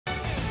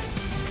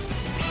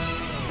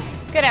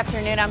Good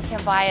afternoon, I'm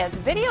Kim Baez.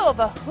 Video of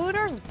a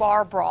Hooters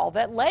bar brawl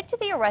that led to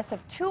the arrest of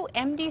 2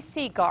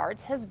 MDC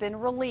guards has been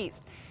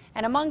released.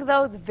 And among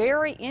those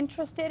very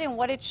interested in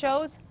what it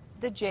shows,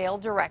 the jail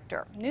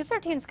director. News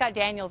 13's Scott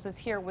Daniels is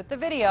here with the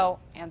video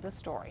and the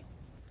story.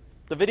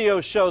 The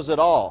video shows it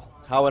all,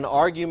 how an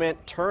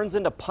argument turns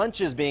into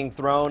punches being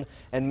thrown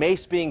and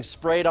mace being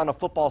sprayed on a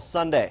football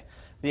Sunday.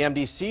 The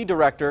MDC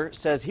director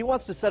says he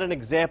wants to set an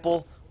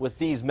example with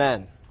these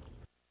men.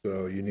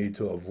 So you need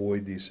to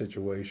avoid these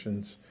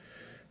situations.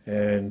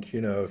 And,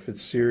 you know, if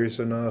it's serious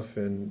enough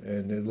and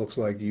it looks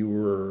like you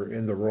were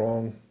in the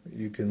wrong,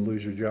 you can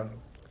lose your job.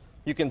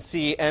 You can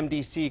see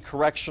MDC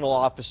Correctional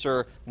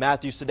Officer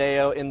Matthew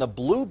Sadeo in the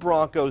blue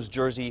Broncos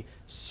jersey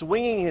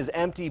swinging his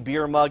empty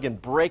beer mug and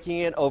breaking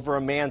it over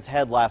a man's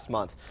head last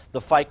month.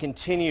 The fight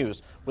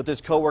continues with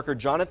his coworker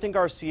Jonathan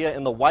Garcia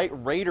in the white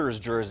Raiders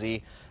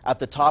jersey at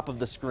the top of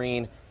the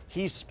screen.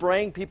 He's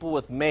spraying people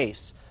with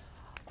mace.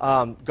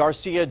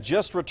 Garcia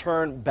just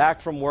returned back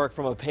from work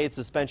from a paid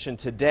suspension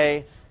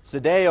today.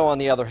 Sadeo, on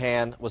the other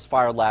hand, was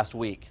fired last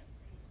week.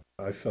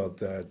 I felt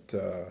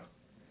that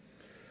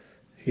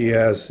he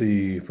has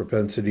the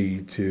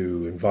propensity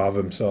to involve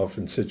himself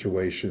in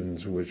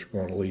situations which are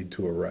going to lead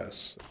to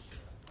arrests.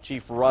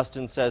 Chief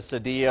Rustin says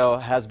Sadeo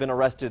has been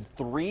arrested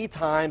 3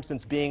 times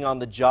since being on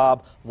the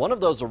job. One of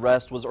those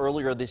arrests was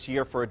earlier this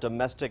year for a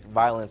domestic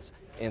violence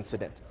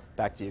incident.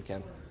 Back to you,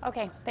 Kim.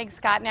 Okay, thanks,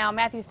 Scott. Now,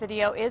 Matthew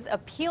Sadeo is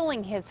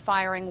appealing his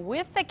firing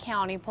with the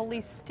county.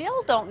 Police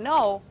still don't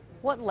know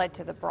what led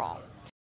to the brawl.